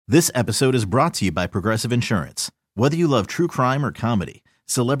This episode is brought to you by Progressive Insurance. Whether you love true crime or comedy,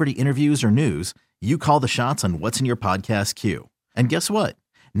 celebrity interviews or news, you call the shots on what's in your podcast queue. And guess what?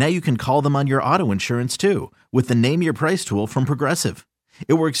 Now you can call them on your auto insurance too with the Name Your Price tool from Progressive.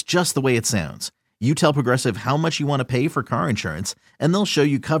 It works just the way it sounds. You tell Progressive how much you want to pay for car insurance, and they'll show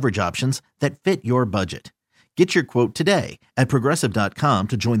you coverage options that fit your budget. Get your quote today at Progressive.com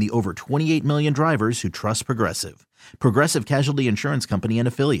to join the over 28 million drivers who trust Progressive. Progressive Casualty Insurance Company and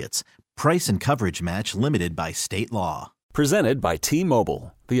Affiliates. Price and coverage match limited by state law. Presented by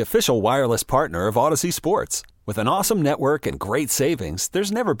T-Mobile, the official wireless partner of Odyssey Sports. With an awesome network and great savings,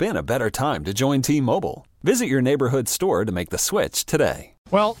 there's never been a better time to join T-Mobile. Visit your neighborhood store to make the switch today.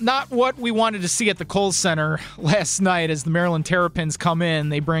 Well, not what we wanted to see at the Kohl Center last night as the Maryland Terrapins come in.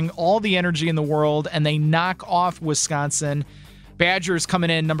 They bring all the energy in the world, and they knock off Wisconsin. Badgers coming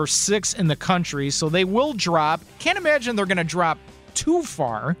in number 6 in the country, so they will drop. Can't imagine they're going to drop too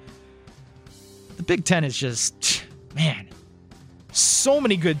far. The Big Ten is just, man, so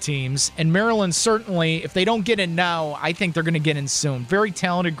many good teams. And Maryland certainly, if they don't get in now, I think they're going to get in soon. Very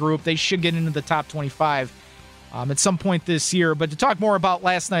talented group. They should get into the top 25 at some point this year. But to talk more about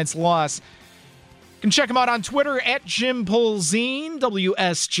last night's loss, you can check him out on Twitter at Jim Polzin,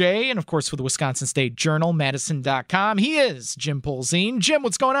 WSJ, and of course for the Wisconsin State Journal, Madison.com. He is Jim Polzin. Jim,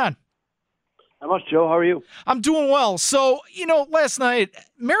 what's going on? Not much, Joe. How are you? I'm doing well. So, last night,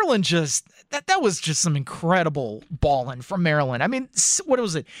 Maryland just, that was just some incredible balling from Maryland. I mean, what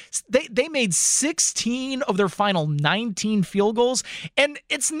was it? They made 16 of their final 19 field goals, and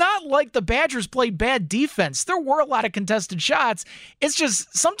it's not like the Badgers played bad defense. There were a lot of contested shots. It's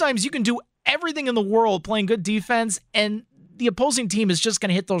just sometimes you can do everything in the world playing good defense, and the opposing team is just going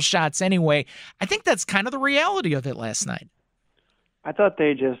to hit those shots anyway. I think that's kind of the reality of it last night. I thought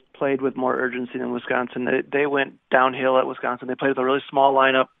they just played with more urgency than Wisconsin. They went downhill at Wisconsin. They played with a really small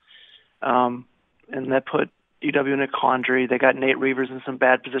lineup, and that put UW in a quandary. They got Nate Reavers in some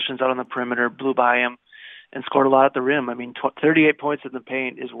bad positions out on the perimeter, blew by him, and scored a lot at the rim. I mean, 38 points in the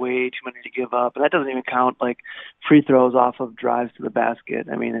paint is way too many to give up, and that doesn't even count like free throws off of drives to the basket.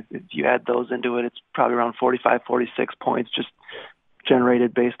 I mean, if you add those into it, it's probably around 45, 46 points just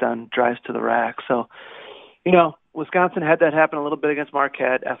generated based on drives to the rack. So, Wisconsin had that happen a little bit against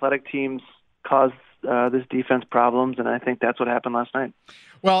Marquette. Athletic teams cause this defense problems, and I think that's what happened last night.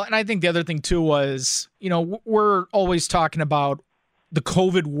 Well, and I think the other thing, too, was, we're always talking about the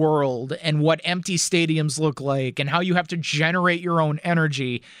COVID world and what empty stadiums look like and how you have to generate your own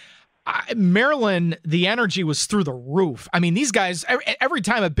energy. Maryland, the energy was through the roof. I mean, these guys, every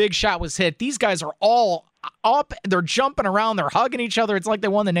time a big shot was hit, these guys are all up, they're jumping around, they're hugging each other. It's like they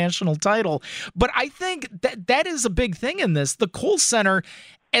won the national title. But I think that is a big thing in this. The Kohl Center,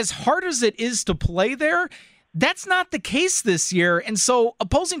 as hard as it is to play there, that's not the case this year. And so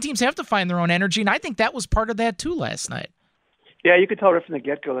opposing teams have to find their own energy, and I think that was part of that too last night. Yeah, you could tell right from the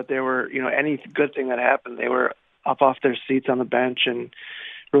get-go that they were, any good thing that happened, they were up off their seats on the bench and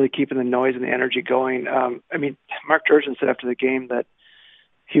really keeping the noise and the energy going. Mark Turgeon said after the game that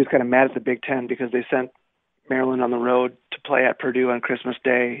he was kind of mad at the Big Ten because they sent Maryland on the road to play at Purdue on Christmas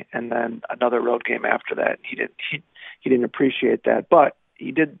Day and then another road game after that. He didn't appreciate that, but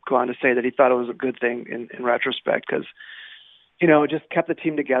he did go on to say that he thought it was a good thing in retrospect because, it just kept the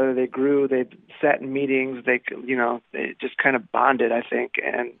team together. They grew, they sat in meetings, they just kind of bonded, I think,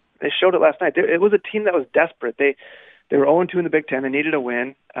 and they showed it last night. It was a team that was desperate. They were 0-2 in the Big Ten. They needed a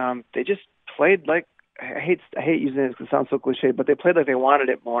win. They just played like, I hate using it because it sounds so cliche, but they played like they wanted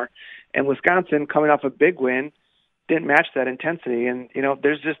it more. And Wisconsin, coming off a big win, didn't match that intensity. And,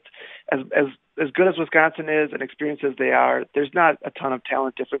 there's just, as good as Wisconsin is and experienced as they are, there's not a ton of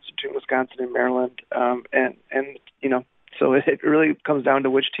talent difference between Wisconsin and Maryland. So it really comes down to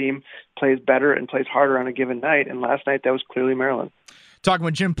which team plays better and plays harder on a given night. And last night, that was clearly Maryland. Talking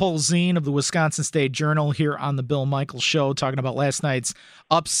with Jim Polzin of the Wisconsin State Journal here on the Bill Michaels Show, talking about last night's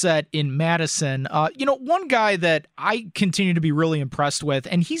upset in Madison. One guy that I continue to be really impressed with,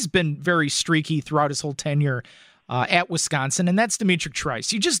 and he's been very streaky throughout his whole tenure at Wisconsin, and that's D'Mitrik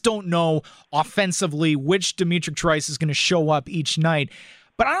Trice. You just don't know offensively which D'Mitrik Trice is going to show up each night.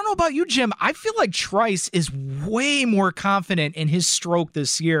 But I don't know about you, Jim. I feel like Trice is way more confident in his stroke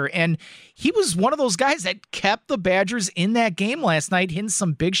this year. And he was one of those guys that kept the Badgers in that game last night, hitting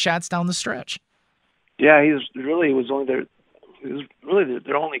some big shots down the stretch. Yeah, he was really their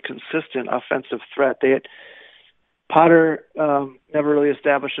only consistent offensive threat. Potter never really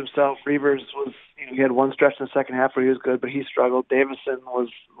established himself. Reavers was, he had one stretch in the second half where he was good, but he struggled. Davison was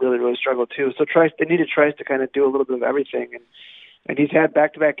really struggled too. So Trice, they needed Trice to kind of do a little bit of everything. And And he's had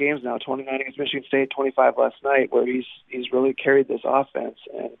back-to-back games now, 29 against Michigan State, 25 last night, where he's really carried this offense.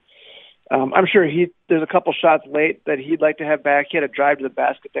 And I'm sure there's a couple shots late that he'd like to have back. He had a drive to the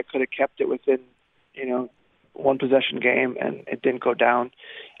basket that could have kept it within, one possession game, and it didn't go down.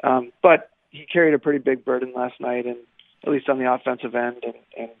 But he carried a pretty big burden last night, and at least on the offensive end,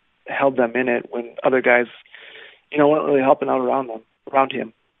 and held them in it when other guys, weren't really helping out around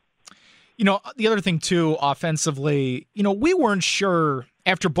him. The other thing, too, offensively, we weren't sure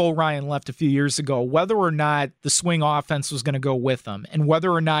after Bo Ryan left a few years ago whether or not the swing offense was going to go with them and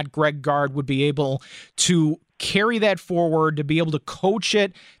whether or not Greg Gard would be able to carry that forward, to be able to coach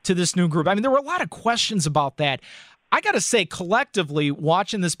it to this new group. I mean, there were a lot of questions about that. I got to say, collectively,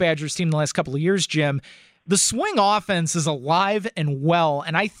 watching this Badgers team the last couple of years, Jim, the swing offense is alive and well,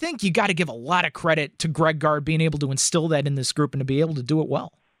 and I think you got to give a lot of credit to Greg Gard being able to instill that in this group and to be able to do it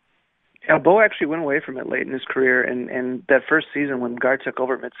well. Yeah, Bo actually went away from it late in his career, and that first season when Gard took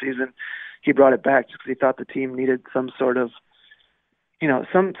over midseason, he brought it back just because he thought the team needed some sort of,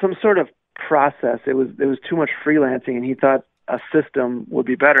 some sort of process. It was too much freelancing, and he thought a system would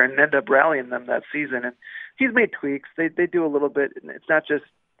be better, and ended up rallying them that season. And he's made tweaks. They do a little bit. It's not just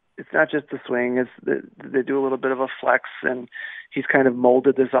the swing. They do a little bit of a flex, and he's kind of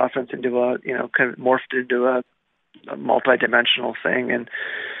molded this offense into a kind of morphed into a multi-dimensional thing. And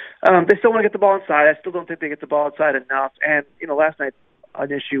they still want to get the ball inside. I still don't think they get the ball inside enough. And, last night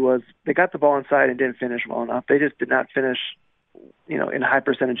an issue was they got the ball inside and didn't finish well enough. They just did not finish, in high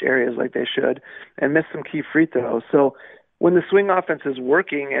percentage areas like they should, and missed some key free throws. So when the swing offense is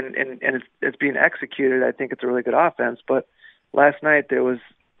working and it's being executed, I think it's a really good offense. But last night there was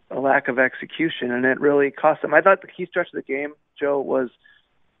a lack of execution, and it really cost them. I thought the key stretch of the game, Joe, was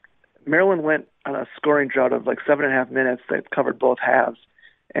Maryland went on a scoring drought of like 7.5 minutes that covered both halves.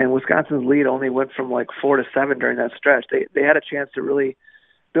 And Wisconsin's lead only went from like 4 to 7 during that stretch. They had a chance to really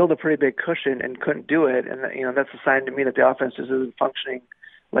build a pretty big cushion and couldn't do it. And that's a sign to me that the offense just isn't functioning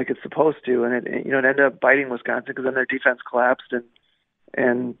like it's supposed to. And it ended up biting Wisconsin because then their defense collapsed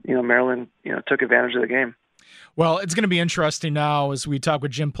and Maryland took advantage of the game. Well, it's going to be interesting now as we talk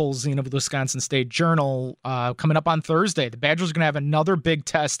with Jim Polzin of the Wisconsin State Journal coming up on Thursday. The Badgers are going to have another big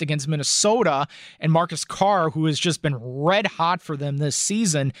test against Minnesota and Marcus Carr, who has just been red hot for them this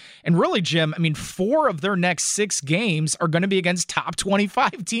season. And really, Jim, 4 of their next 6 games are going to be against top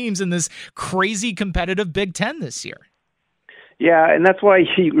 25 teams in this crazy competitive Big Ten this year. Yeah, and that's why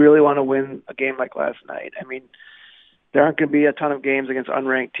you really want to win a game like last night. There aren't going to be a ton of games against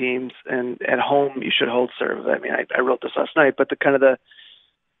unranked teams, and at home you should hold serve. I wrote this last night, but the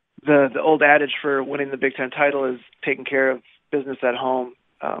old adage for winning the Big Ten title is taking care of business at home,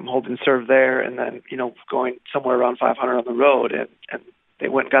 holding serve there, and then going somewhere around 500 on the road. And they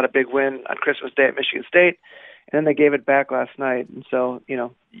went and got a big win on Christmas Day at Michigan State, and then they gave it back last night. And so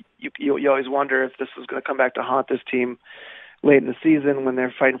you always wonder if this was going to come back to haunt this team late in the season when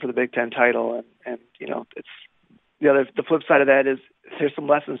they're fighting for the Big Ten title. And it's the flip side of that is there's some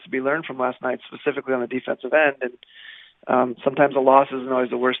lessons to be learned from last night, specifically on the defensive end. And sometimes a loss isn't always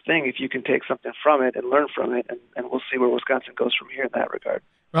the worst thing if you can take something from it and learn from it. And we'll see where Wisconsin goes from here in that regard.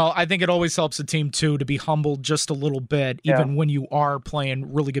 Well, I think it always helps a team, too, to be humbled just a little bit, even when you are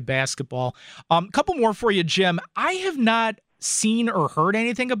playing really good basketball. A couple more for you, Jim. I have not seen or heard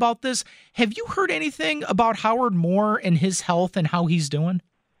anything about this. Have you heard anything about Howard Moore and his health and how he's doing?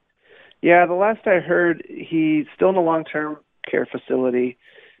 Yeah, the last I heard, he's still in a long-term care facility.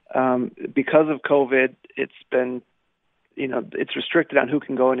 Because of COVID, it's been, it's restricted on who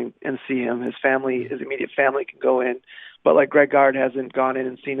can go in and see him. His immediate family can go in. But like Greg Gard hasn't gone in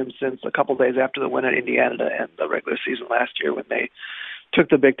and seen him since a couple days after the win at Indiana to end the regular season last year when they took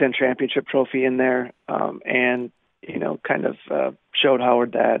the Big Ten championship trophy in there and, showed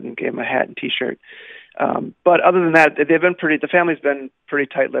Howard that and gave him a hat and T-shirt. But other than that, the family's been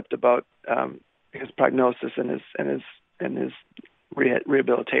pretty tight-lipped about his prognosis and his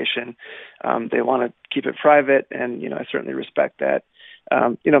rehabilitation. They want to keep it private, and I certainly respect that.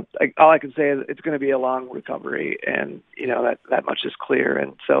 All I can say is it's going to be a long recovery, and that much is clear.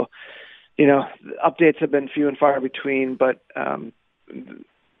 And so, updates have been few and far between. But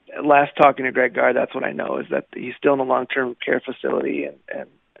last talking to Greg Gard, that's what I know is that he's still in a long-term care facility,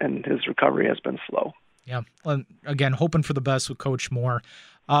 and his recovery has been slow. Yeah. Well, again, hoping for the best with Coach Moore.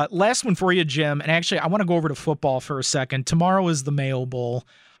 Last one for you, Jim. And actually, I want to go over to football for a second. Tomorrow is the Mayo Bowl.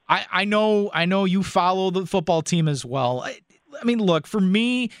 I know you follow the football team as well. Look, for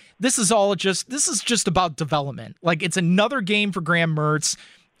me, this is just about development. Like, it's another game for Graham Mertz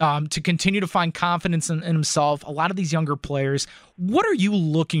to continue to find confidence in himself. A lot of these younger players. What are you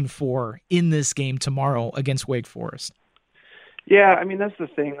looking for in this game tomorrow against Wake Forest? Yeah, I mean, that's the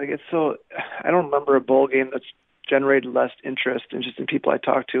thing. Like, it's so, I don't remember a bowl game that's generated less interest and just in people I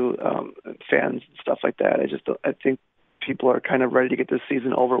talk to, fans and stuff like that. I think people are kind of ready to get this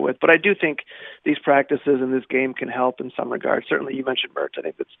season over with. But I do think these practices and this game can help in some regards. Certainly, you mentioned Mertz. I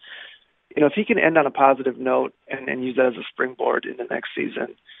think that's, if he can end on a positive note and use that as a springboard in the next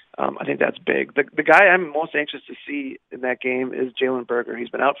season, I think that's big. The guy I'm most anxious to see in that game is Jalen Berger. He's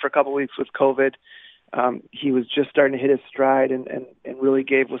been out for a couple of weeks with COVID. He was just starting to hit his stride and really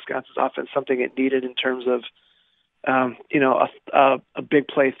gave Wisconsin's offense something it needed in terms of, a big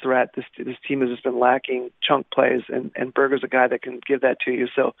play threat. This team has just been lacking chunk plays, and Berger's a guy that can give that to you.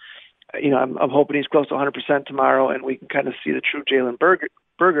 So, I'm hoping he's close to 100% tomorrow, and we can kind of see the true Jalen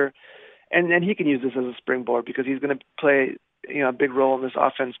Berger, and then he can use this as a springboard because he's going to play, a big role in this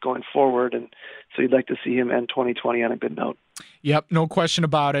offense going forward, and so you'd like to see him end 2020 on a good note. Yep, no question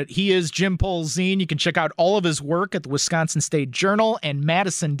about it. He is Jim Polzin. You can check out all of his work at the Wisconsin State Journal and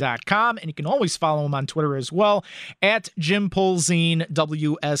Madison.com, and you can always follow him on Twitter as well, at Jim Polzin,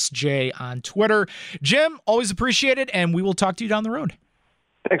 WSJ on Twitter. Jim, always appreciate it, and we will talk to you down the road.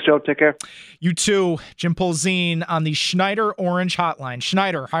 Thanks, Joe. Take care. You too. Jim Polzin on the Schneider Orange Hotline.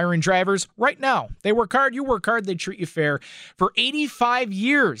 Schneider, hiring drivers right now. They work hard, you work hard, they treat you fair. For 85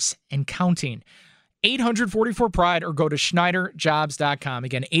 years and counting. 844-PRIDE or go to SchneiderJobs.com.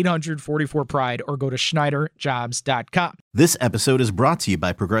 Again, 844-PRIDE or go to SchneiderJobs.com. This episode is brought to you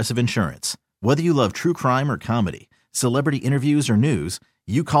by Progressive Insurance. Whether you love true crime or comedy, celebrity interviews or news,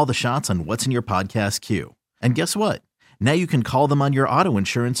 you call the shots on what's in your podcast queue. And guess what? Now you can call them on your auto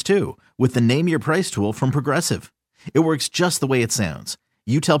insurance too with the Name Your Price tool from Progressive. It works just the way it sounds.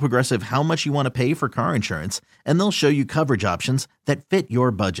 You tell Progressive how much you want to pay for car insurance, and they'll show you coverage options that fit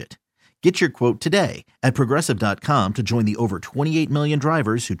your budget. Get your quote today at Progressive.com to join the over 28 million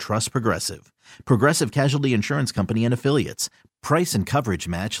drivers who trust Progressive. Progressive Casualty Insurance Company and Affiliates. Price and coverage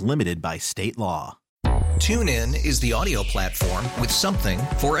match limited by state law. TuneIn is the audio platform with something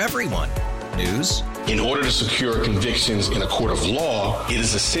for everyone. News. In order to secure convictions in a court of law, it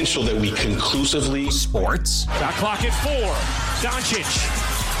is essential that we conclusively. Sports. Shot clock at 4.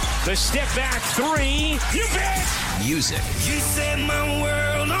 Doncic. The step back 3. You bet. Music. You set my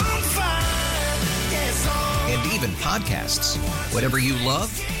world on fire. Yes, and even podcasts. Whatever you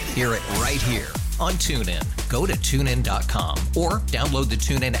love, hear it right here on TuneIn. Go to TuneIn.com or download the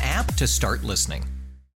TuneIn app to start listening.